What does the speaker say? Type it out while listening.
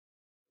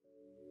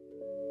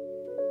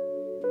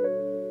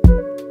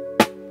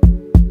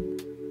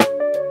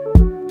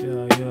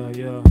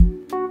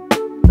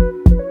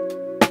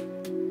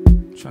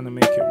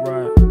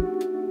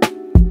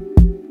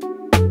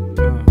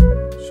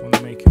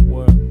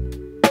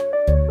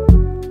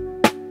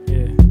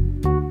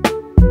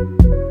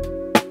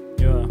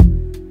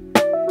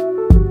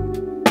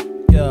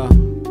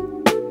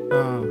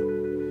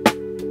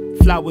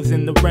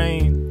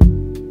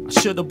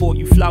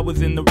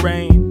flowers in the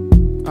rain.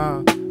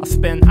 I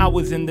spent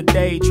hours in the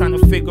day trying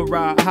to figure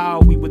out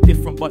how we were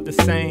different but the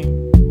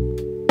same.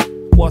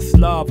 What's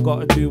love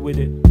got to do with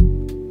it?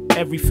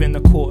 Everything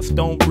of course,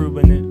 don't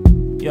ruin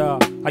it. Yeah,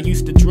 I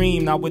used to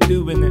dream, now we're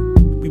doing it.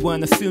 We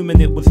weren't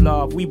assuming it was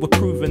love, we were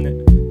proving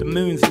it. The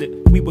moon's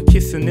lit, we were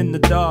kissing in the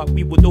dark.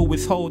 We would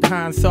always hold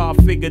hands, so I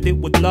figured it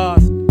would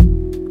last.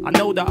 I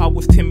know that I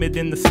was timid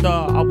in the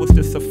start, I was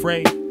just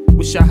afraid.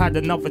 Wish I had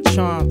another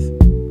chance.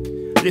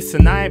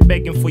 Listen, I ain't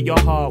begging for your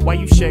heart, why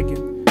you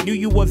shaking? Knew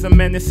you was a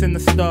menace in the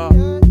start.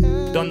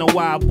 Don't know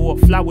why I bought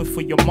flowers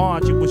for your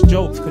Marge. It was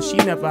jokes, cause she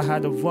never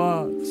had a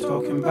vase.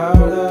 Talking about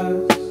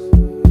us,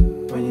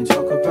 when you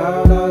talk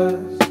about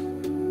us,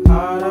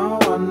 I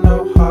don't want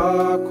no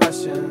hard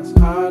questions,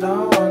 I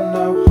don't want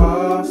no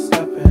hard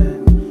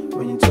stepping.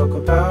 When you talk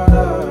about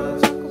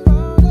us,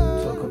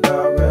 talk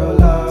about real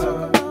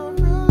love,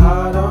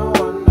 I don't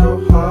want no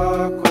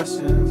hard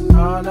questions,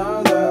 I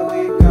know that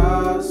we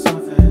got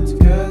something too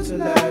good to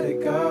let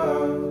it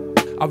go.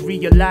 I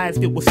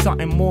realized it was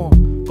something more.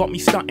 Got me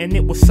stunting,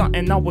 it was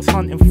something I was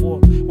hunting for.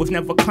 Was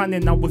never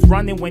cunning, I was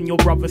running when your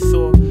brother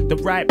saw. The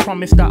right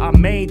promise that I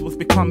made was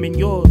becoming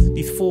yours.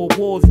 These four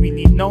walls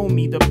really know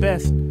me the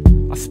best.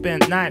 I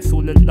spent nights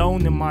all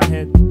alone in my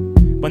head.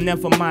 But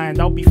never mind,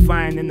 I'll be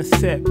fine in a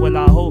sec. Well,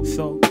 I hope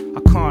so.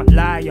 I can't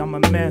lie, I'm a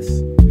mess.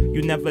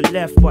 You never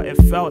left, but it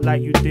felt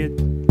like you did.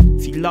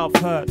 See, love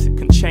hurts, it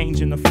can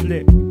change in a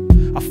flick.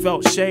 I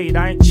felt shade,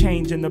 I ain't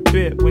changing a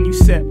bit. When you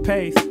set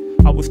pace,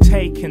 I was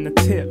taking the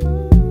tip.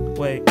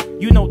 Wait,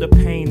 you know the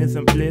pain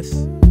isn't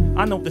bliss.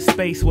 I know the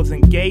space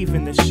wasn't gave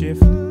in the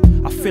shift.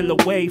 I feel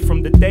away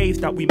from the days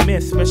that we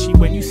miss, especially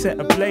when you set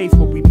ablaze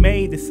what we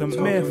made, it's a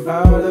myth.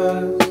 About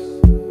us,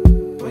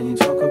 when you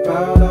talk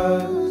about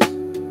us,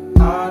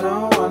 I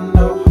don't want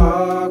no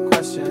hard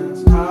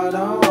questions, I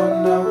don't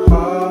want no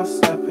hard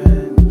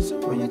stepping.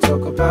 When you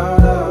talk about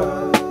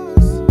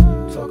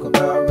us, talk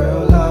about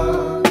real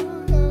love,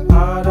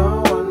 I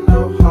don't want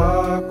no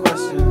hard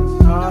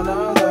questions, I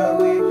know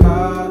that we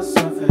got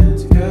something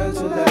too good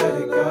to let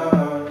it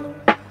go.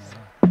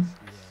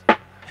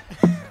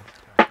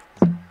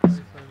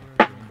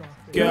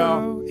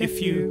 Girl,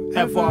 if you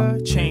ever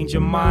change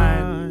your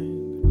mind,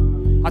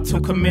 I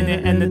took a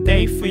minute and a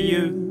day for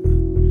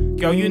you.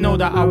 Girl, you know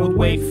that I would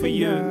wait for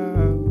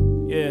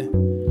you. Yeah,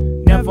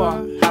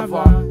 never have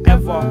I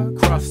ever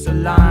crossed the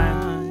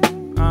line.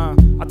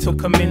 I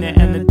took a minute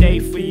and a day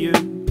for you.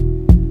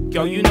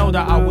 Girl, you know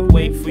that I would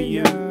wait for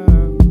you.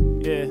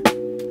 Yeah,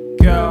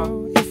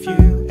 girl, if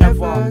you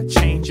ever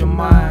change your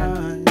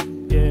mind.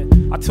 Yeah,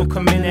 I took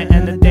a minute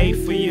and a day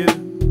for you.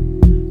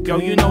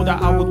 Girl, you know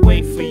that I would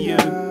wait for you.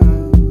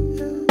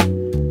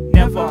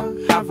 Never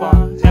have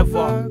I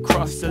ever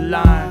crossed the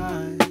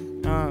line.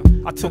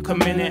 I took a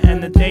minute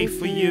and a day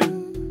for you.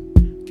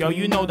 Girl,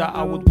 you know that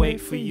I would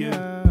wait for you.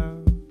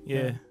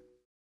 Yeah.